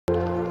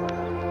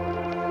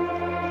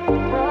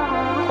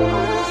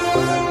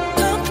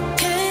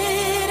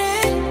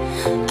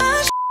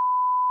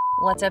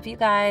What's up, you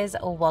guys?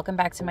 Welcome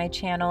back to my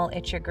channel.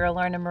 It's your girl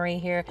Lorna Marie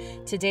here.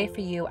 Today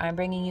for you, I'm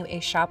bringing you a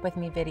shop with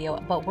me video,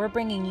 but we're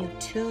bringing you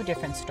two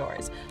different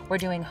stores. We're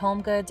doing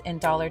HomeGoods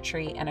and Dollar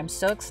Tree, and I'm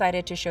so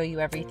excited to show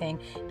you everything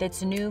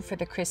that's new for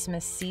the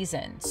Christmas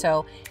season.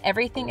 So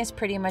everything is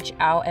pretty much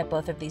out at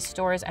both of these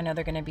stores. I know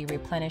they're going to be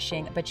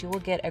replenishing, but you will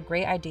get a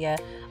great idea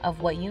of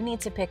what you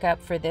need to pick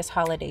up for this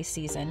holiday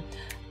season.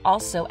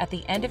 Also, at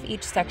the end of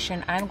each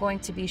section, I'm going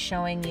to be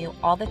showing you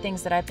all the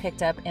things that I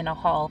picked up in a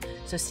haul,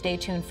 so stay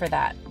tuned for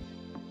that.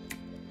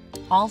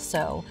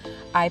 Also,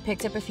 I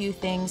picked up a few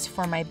things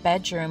for my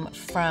bedroom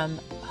from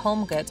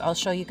HomeGoods. I'll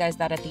show you guys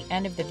that at the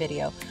end of the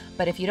video.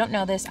 But if you don't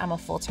know this, I'm a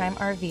full-time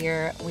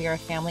RVer. We are a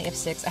family of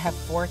 6. I have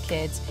 4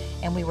 kids,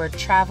 and we were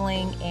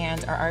traveling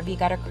and our RV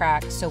got a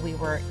crack, so we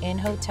were in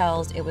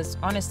hotels. It was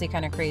honestly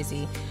kind of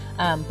crazy.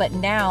 But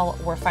now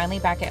we're finally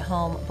back at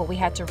home, but we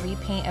had to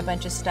repaint a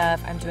bunch of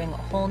stuff. I'm doing a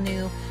whole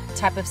new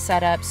type of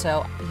setup,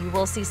 so you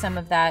will see some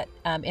of that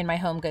in my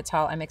HomeGoods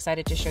haul. I'm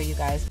excited to show you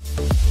guys.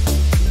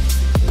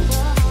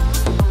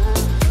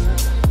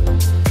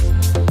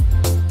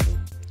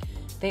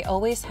 They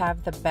always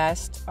have the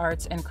best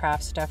arts and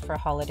crafts stuff for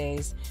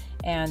holidays,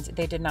 and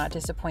they did not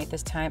disappoint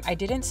this time. I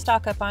didn't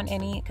stock up on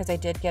any because I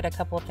did get a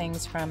couple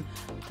things from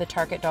the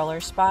Target dollar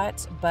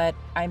spot, but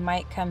I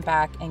might come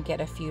back and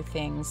get a few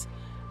things,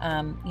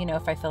 you know,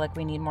 if I feel like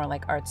we need more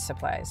like art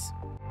supplies.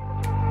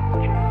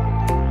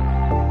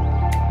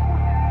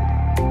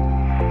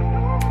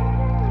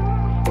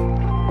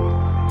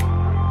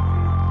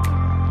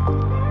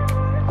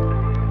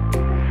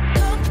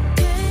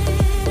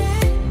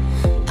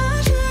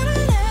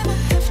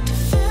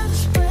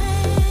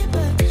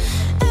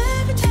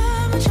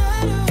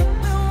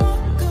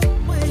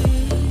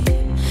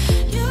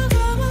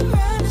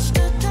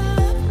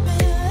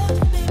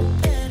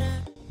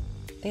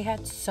 They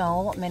had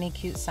so many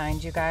cute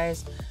signs, you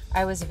guys.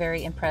 I was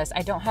very impressed.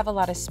 I don't have a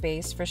lot of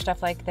space for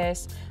stuff like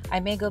this. I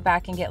may go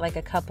back and get like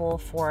a couple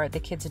for the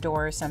kids'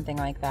 door or something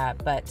like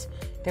that, but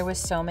there was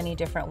so many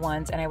different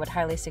ones, and I would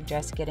highly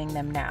suggest getting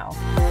them now.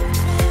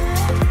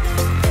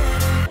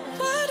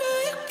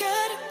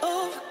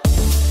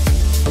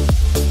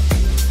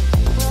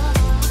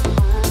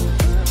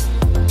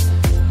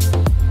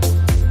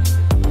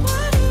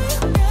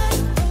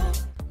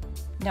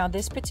 Now,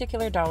 this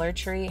particular Dollar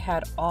Tree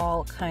had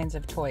all kinds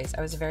of toys.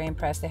 I was very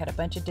impressed. They had a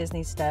bunch of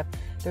Disney stuff.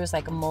 There was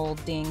like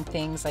molding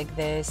things like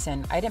this,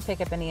 and I didn't pick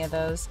up any of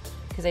those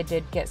because I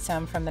did get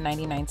some from the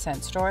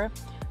 99-cent store,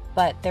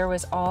 but there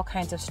was all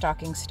kinds of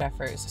stocking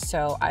stuffers.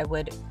 So I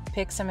would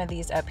pick some of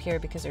these up here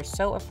because they're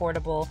so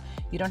affordable.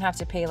 You don't have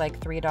to pay like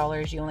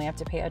 $3. You only have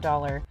to pay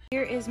 $1.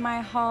 Here is my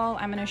haul.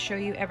 I'm going to show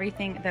you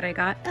everything that I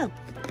got. Oh,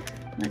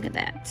 look at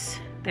that.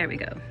 There we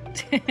go.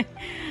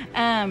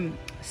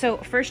 So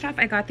first off,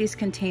 I got these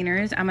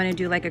containers. I'm gonna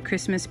do like a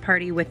Christmas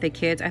party with the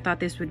kids. I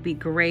thought this would be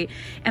great.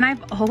 And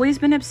I've always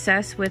been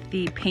obsessed with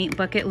the paint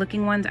bucket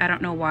looking ones. I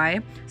don't know why.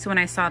 So when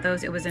I saw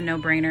those, it was a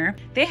no-brainer.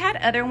 They had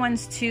other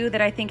ones too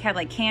that I think had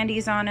like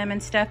candies on them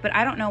and stuff, but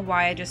I don't know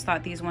why. I just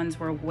thought these ones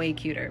were way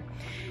cuter.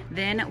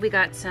 Then we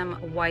got some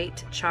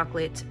white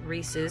chocolate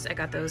Reese's. I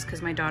got those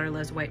because my daughter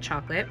loves white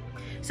chocolate.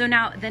 So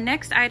now the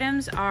next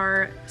items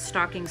are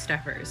stocking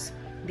stuffers.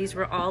 These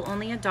were all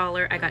only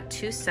 $1. I got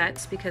 2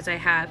 sets because I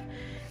have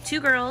 2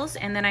 girls,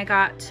 and then I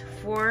got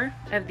 4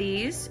 of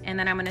these, and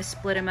then I'm gonna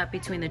split them up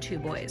between the 2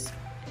 boys.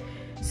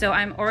 So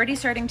I'm already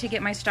starting to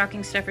get my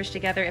stocking stuffers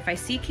together. If I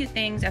see cute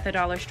things at the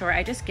dollar store,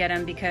 I just get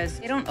them because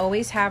they don't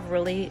always have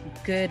really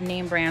good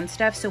name brand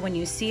stuff. So when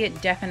you see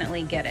it,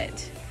 definitely get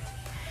it.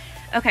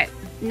 Okay,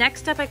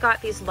 next up I got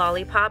these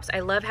lollipops. I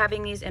love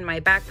having these in my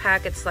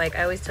backpack. It's like,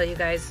 I always tell you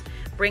guys,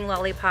 bring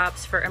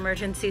lollipops for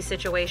emergency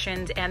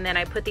situations, and then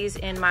I put these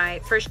in my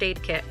first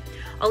aid kit.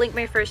 I'll link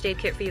my first aid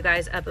kit for you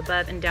guys up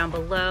above and down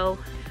below.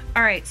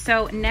 All right,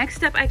 so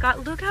next up I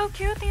got, look how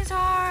cute these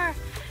are.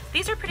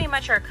 These are pretty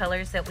much our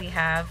colors that we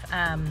have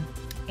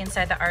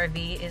inside the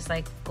RV, is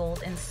like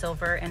gold and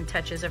silver and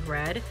touches of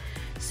red.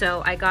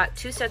 So I got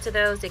 2 sets of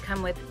those. They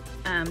come with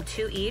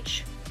 2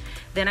 each.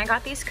 Then I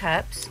got these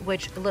cups,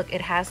 which look,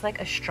 it has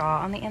like a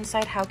straw on the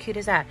inside. How cute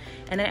is that?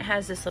 And then it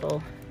has this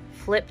little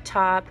flip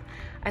top.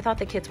 I thought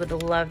the kids would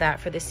love that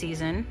for this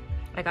season.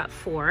 I got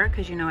 4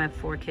 because you know I have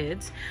 4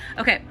 kids.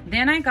 Okay,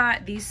 then I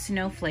got these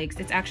snowflakes.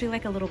 It's actually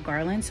like a little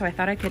garland, so I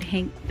thought I could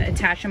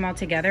attach them all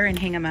together and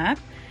hang them up.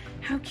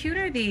 How cute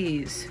are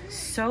these?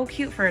 So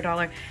cute for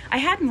 $1. I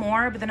had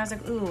more, but then I was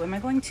like, ooh, am I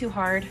going too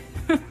hard?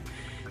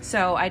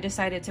 So I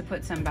decided to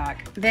put some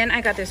back. Then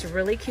I got this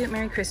really cute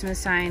Merry Christmas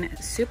sign.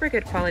 Super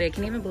good quality. I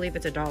can't even believe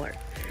it's $1.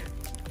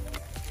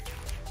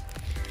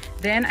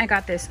 Then I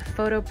got this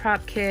photo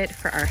prop kit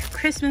for our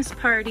Christmas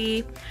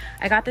party.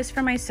 I got this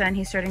for my son.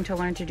 He's starting to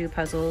learn to do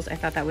puzzles. I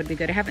thought that would be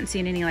good. I haven't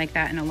seen any like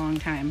that in a long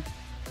time.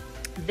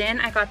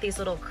 Then I got these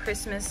little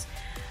Christmas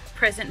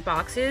present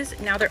boxes.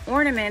 Now they're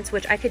ornaments,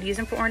 which I could use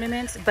them for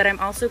ornaments, but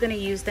I'm also going to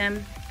use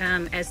them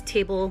as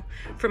table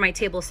for my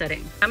table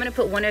setting. I'm going to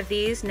put one of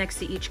these next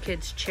to each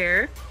kid's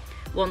chair.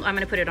 Well, I'm going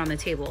to put it on the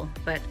table,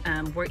 but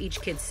where each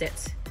kid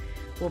sits.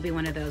 will be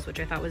one of those, which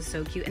I thought was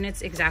so cute. And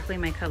it's exactly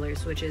my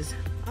colors, which is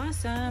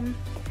awesome.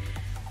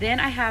 Then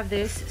I have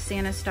this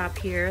Santa stop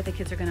here. The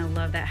kids are gonna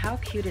love that. How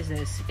cute is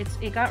this?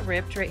 It got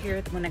ripped right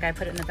here when the guy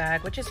put it in the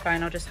bag, which is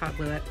fine, I'll just hot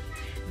glue it.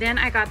 Then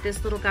I got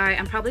this little guy.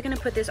 I'm probably gonna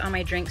put this on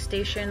my drink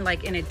station,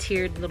 like in a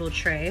tiered little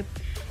tray.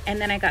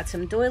 And then I got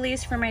some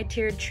doilies for my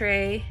tiered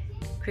tray,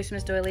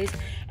 Christmas doilies.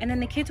 And then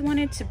the kids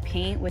wanted to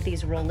paint with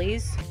these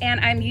rollies. And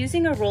I'm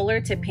using a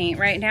roller to paint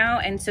right now.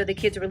 And so the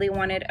kids really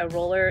wanted a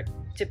roller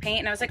to paint,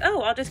 and I was like,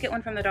 oh, I'll just get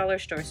one from the dollar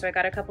store. So I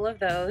got a couple of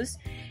those.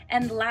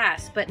 And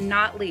last but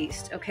not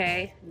least,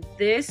 okay,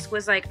 this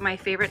was like my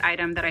favorite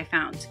item that I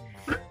found.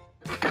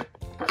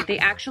 They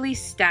actually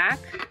stack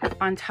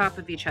on top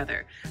of each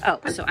other. Oh,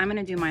 so I'm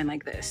gonna do mine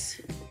like this.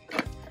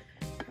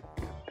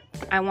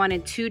 I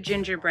wanted 2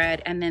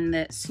 gingerbread and then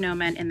the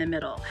snowmen in the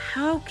middle.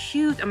 How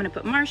cute. I'm gonna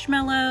put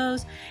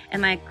marshmallows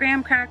and like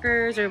graham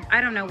crackers, or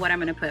I don't know what I'm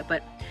gonna put,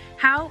 but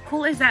how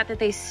cool is that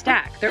they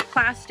stack? They're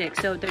plastic,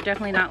 so they're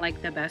definitely not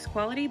like the best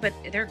quality, but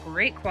they're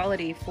great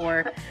quality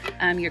for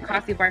your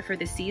coffee bar for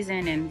the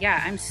season. And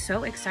yeah, I'm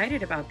so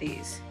excited about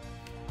these.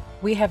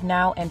 We have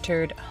now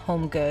entered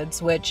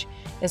HomeGoods, which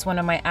is one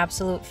of my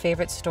absolute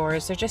favorite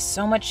stores. There's just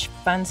so much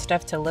fun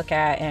stuff to look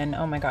at, and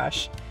oh my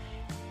gosh.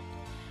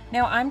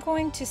 Now I'm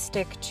going to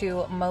stick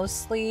to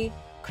mostly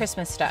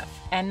Christmas stuff,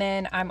 and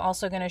then I'm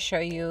also going to show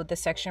you the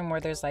section where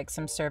there's like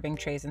some serving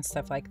trays and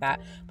stuff like that,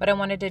 but I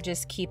wanted to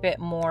just keep it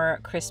more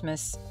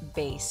Christmas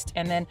based,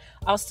 and then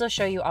I'll still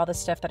show you all the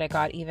stuff that I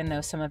got, even though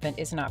some of it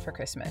is not for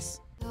Christmas.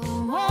 The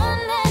one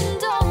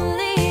and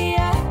only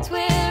act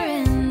we're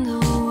in the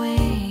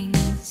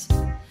wings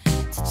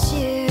to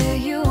cheer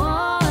you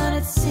on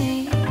at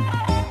sea.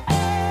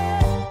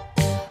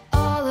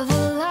 All of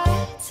the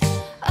lights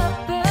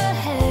up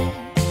ahead,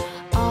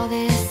 all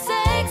this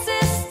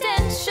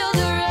existential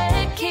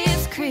dread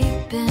keeps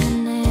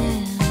creeping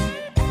in,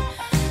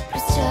 but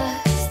it's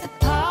just the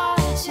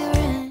part you're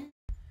in.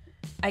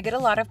 I get a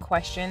lot of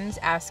questions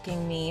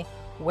asking me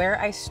where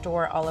I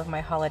store all of my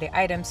holiday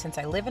items since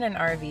I live in an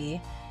RV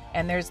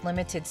and there's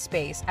limited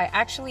space. I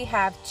actually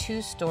have 2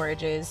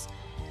 storages.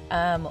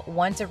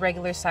 One's a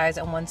regular size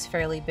and one's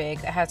fairly big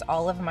that has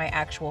all of my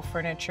actual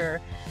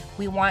furniture.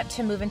 We want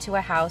to move into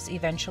a house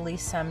eventually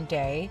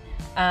someday.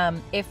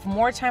 If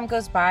more time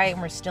goes by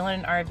and we're still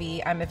in an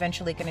RV, I'm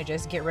eventually gonna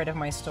just get rid of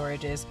my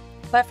storages.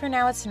 But for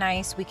now it's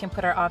nice. We can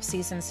put our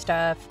off-season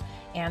stuff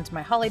and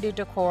my holiday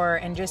decor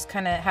and just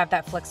kind of have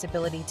that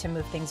flexibility to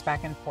move things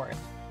back and forth.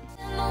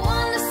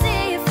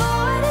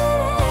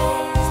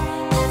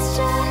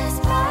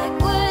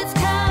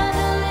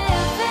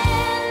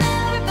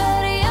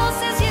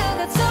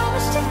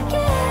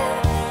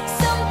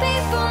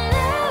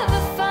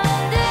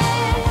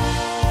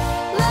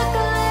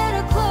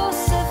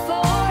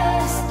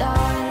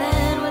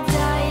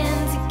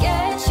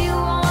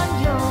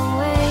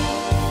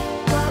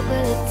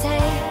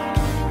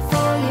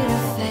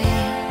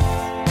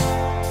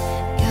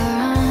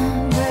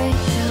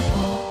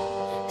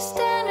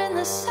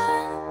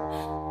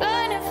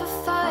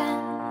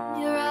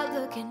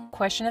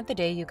 Question of the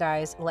day, you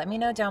guys. Let me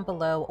know down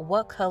below,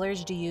 what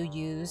colors do you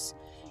use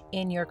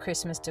in your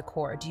Christmas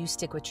decor? Do you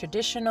stick with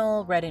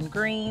traditional red and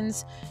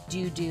greens? Do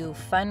you do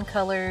fun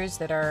colors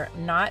that are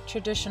not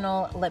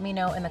traditional? Let me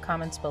know in the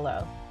comments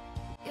below.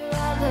 You're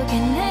out looking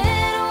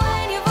in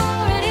when you've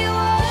already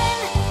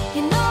won.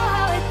 You know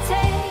how it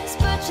tastes,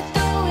 but you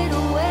throw it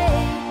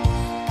away,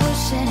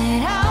 pushing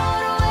it out.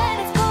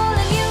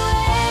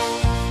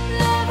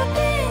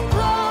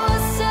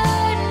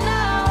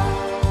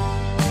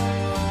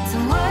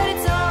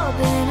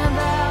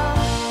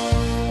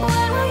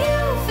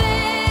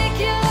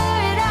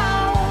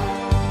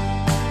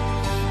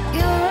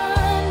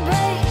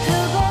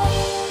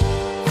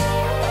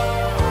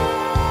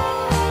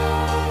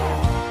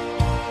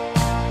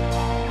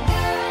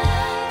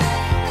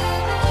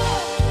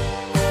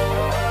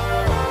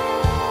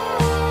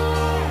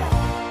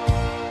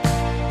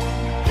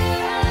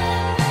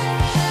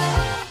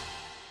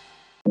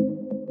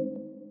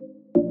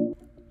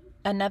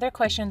 Another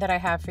question that I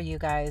have for you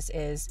guys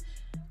is,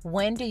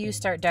 when do you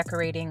start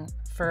decorating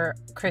for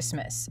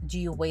Christmas? Do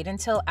you wait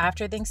until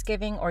after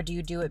Thanksgiving or do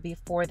you do it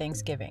before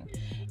Thanksgiving?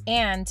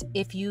 And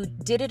if you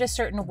did it a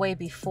certain way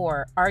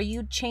before, are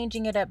you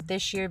changing it up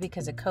this year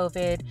because of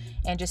COVID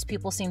and just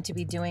people seem to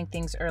be doing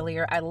things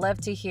earlier? I'd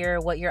love to hear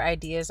what your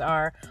ideas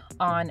are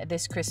on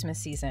this Christmas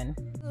season.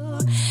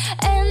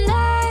 And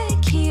I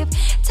keep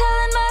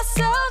telling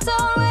myself,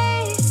 don't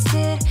waste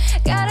it.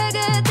 Got a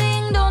good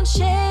thing, don't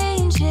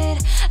change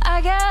it. I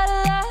got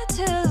a lot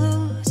to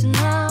lose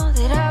now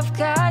that I've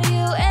got you,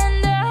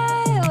 and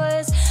I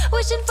was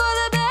wishing for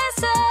the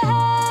best, I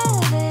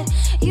have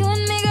it. You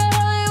and me got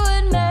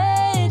Hollywood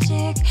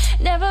magic.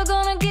 Never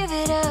gonna give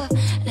it up,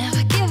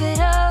 never give it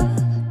up.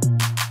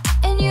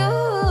 And you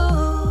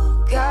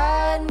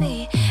got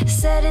me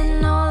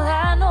setting all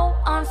I know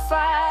on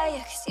fire,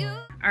 'cause you...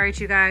 All right,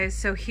 you guys,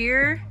 so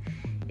here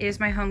is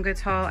my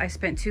HomeGoods haul. I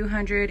spent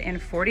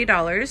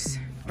 $240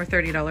 or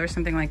 $30,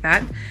 something like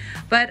that.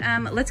 But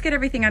let's get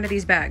everything out of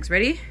these bags.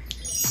 Ready?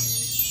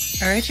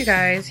 All right, you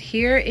guys,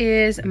 here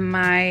is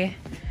my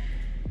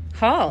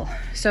haul.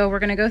 So we're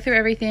gonna go through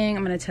everything.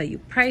 I'm gonna tell you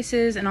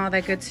prices and all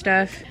that good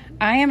stuff.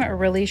 I am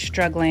really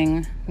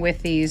struggling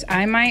with these.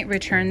 I might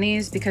return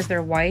these because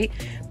they're white,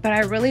 but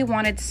I really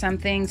wanted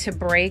something to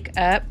break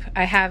up.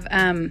 I have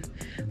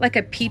like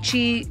a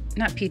peachy,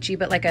 not peachy,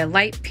 but like a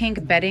light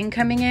pink bedding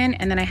coming in,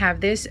 and then I have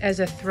this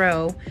as a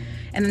throw.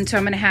 And then so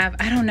I'm gonna have,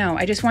 I don't know,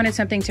 I just wanted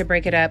something to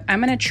break it up. I'm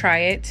gonna try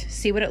it,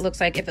 see what it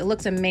looks like. If it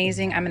looks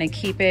amazing, I'm gonna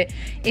keep it.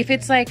 If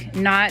it's like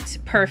not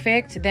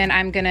perfect, then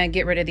I'm gonna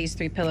get rid of these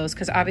 3 pillows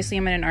because obviously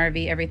I'm in an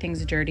RV,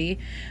 everything's dirty,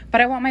 but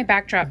I want my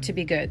backdrop to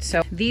be good.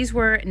 So these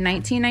were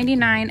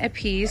 $19.99 a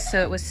piece.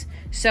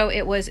 So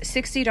it was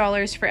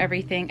 $60 for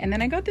everything. And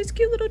then I got this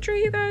cute little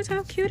tree, you guys.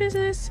 How cute is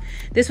this?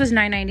 This was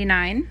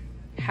 $9.99.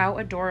 How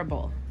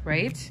adorable,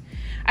 right?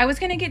 I was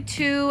gonna get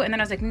 2 and then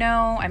I was like,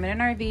 no, I'm in an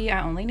RV,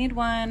 I only need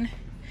 1.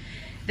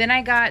 Then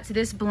I got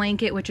this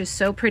blanket, which is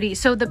so pretty.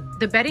 So the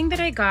bedding that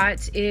I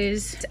got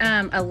is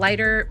a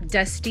lighter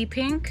dusty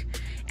pink.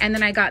 And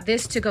then I got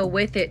this to go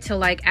with it to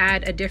like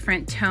add a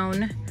different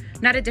tone,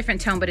 not a different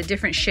tone, but a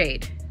different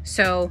shade.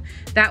 So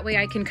that way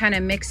I can kind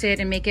of mix it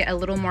and make it a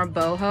little more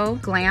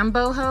boho, glam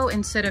boho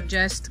instead of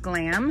just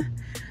glam.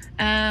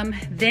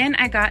 Then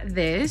I got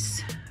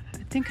this,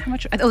 I think how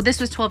much, oh, this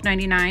was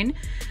 $12.99.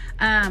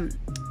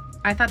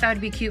 I thought that would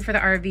be cute for the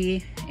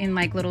RV in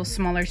like little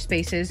smaller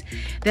spaces.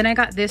 Then I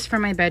got this for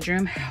my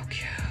bedroom. How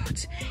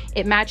cute.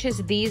 It matches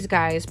these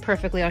guys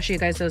perfectly. I'll show you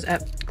guys those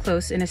up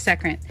close in a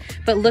second.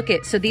 But look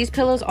it, so these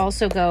pillows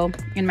also go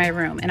in my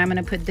room, and I'm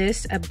gonna put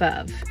this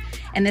above.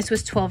 And this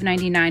was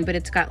 $12.99, but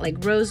it's got like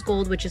rose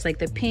gold, which is like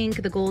the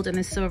pink, the gold, and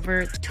the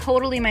silver.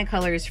 Totally my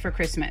colors for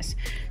Christmas.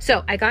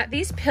 So I got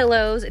these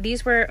pillows.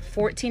 These were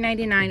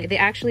 $14.99. They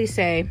actually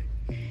say,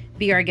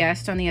 "Be our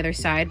guest" on the other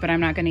side, but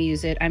I'm not gonna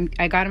use it.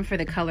 I got them for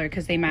the color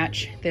because they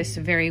match this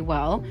very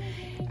well.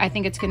 I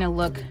think it's gonna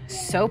look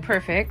so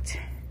perfect.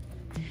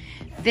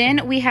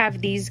 Then we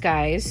have these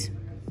guys,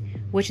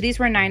 which these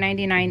were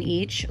 $9.99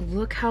 each.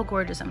 Look how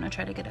gorgeous. I'm gonna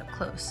try to get up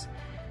close.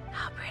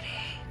 How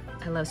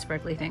pretty. I love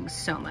sparkly things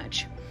so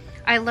much.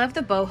 I love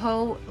the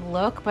boho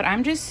look, but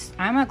I'm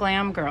a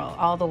glam girl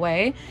all the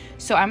way.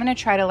 So I'm gonna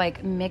try to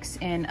like mix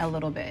in a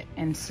little bit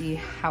and see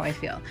how I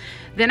feel.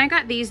 Then I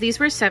got these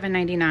were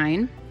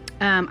 $7.99.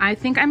 I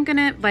think I'm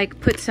gonna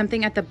like put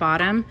something at the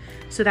bottom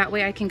so that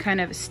way I can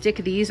kind of stick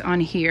these on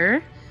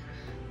here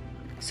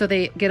so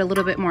they get a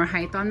little bit more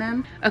height on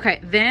them. Okay,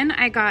 then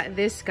I got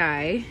this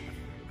guy,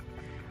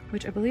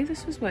 which I believe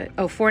this was what?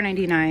 Oh,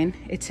 $4.99.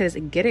 It says,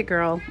 "Get it,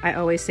 girl." I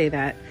always say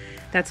that.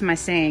 That's my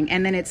saying.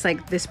 And then it's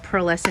like this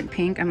pearlescent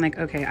pink. I'm like,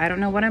 okay, I don't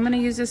know what I'm gonna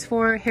use this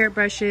for.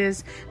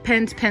 Hairbrushes,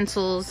 pens,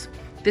 pencils.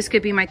 This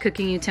could be my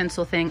cooking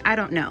utensil thing. I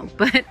don't know,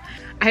 but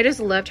I just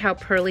loved how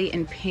pearly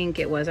and pink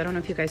it was. I don't know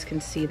if you guys can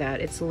see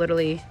that. It's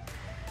literally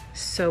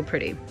so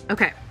pretty.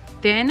 Okay,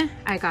 then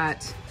I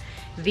got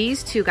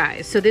these 2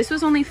 guys. So this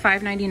was only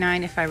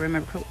 $5.99 if I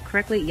remember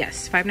correctly.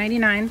 Yes,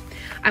 $5.99.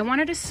 I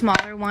wanted a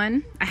smaller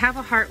one. I have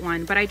a heart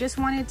one, but I just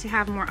wanted to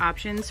have more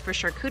options for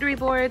charcuterie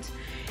boards.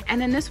 And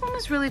then this one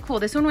was really cool.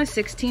 This one was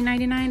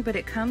 $16.99, but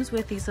it comes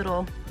with these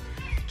little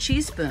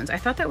cheese spoons. I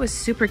thought that was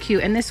super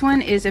cute. And this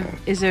one is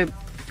a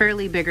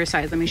fairly bigger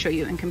size. Let me show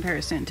you in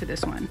comparison to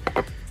this one.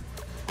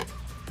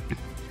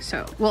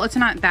 So, well, it's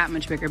not that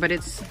much bigger, but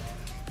it's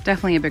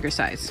definitely a bigger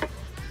size.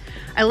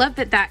 I love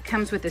that that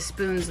comes with the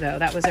spoons though.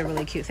 That was a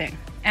really cute thing.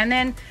 And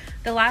then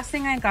the last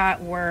thing I got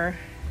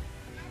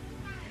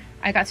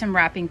I got some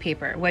wrapping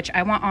paper, which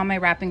I want all my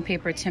wrapping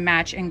paper to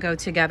match and go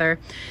together.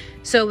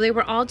 So they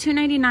were all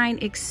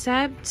 $2.99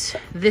 except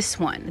this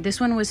one. This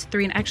one was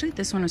actually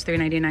this one was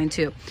 $3.99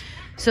 too.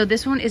 So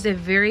this one is a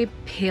very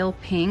pale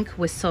pink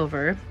with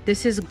silver.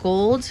 This is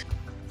gold,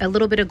 a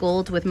little bit of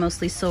gold with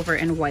mostly silver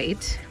and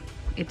white.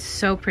 It's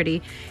so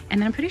pretty.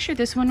 And I'm pretty sure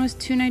this one was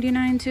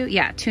 $2.99 too.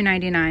 Yeah,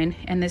 $2.99.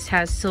 And this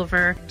has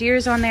silver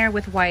deers on there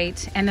with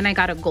white. And then I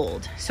got a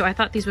gold. So I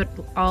thought these would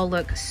all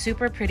look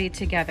super pretty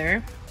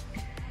together.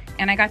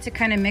 And I got to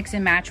kind of mix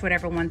and match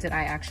whatever ones that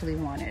I actually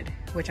wanted,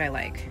 which I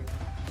like.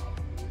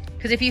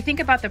 Because if you think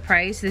about the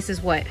price, this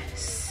is what?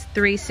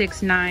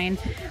 $369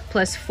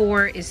 plus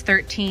 4 is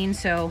 $13.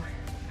 So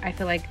I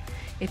feel like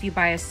if you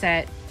buy a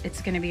set,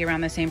 it's gonna be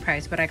around the same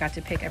price, but I got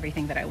to pick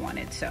everything that I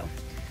wanted. So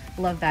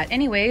love that.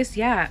 Anyways,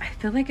 yeah, I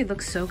feel like it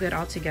looks so good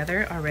all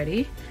together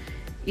already,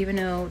 even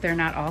though they're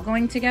not all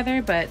going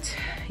together, but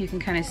you can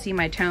kind of see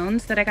my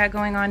tones that I got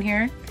going on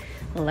here.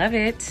 Love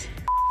it.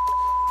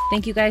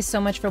 Thank you guys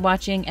so much for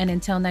watching, and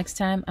until next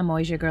time, I'm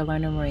always your girl,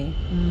 Lorna Marie.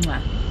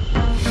 Mwah.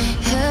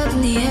 Held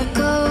in the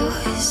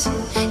echoes,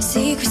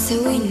 secrets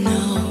that we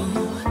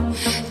know,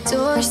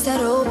 doors that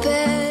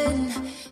open.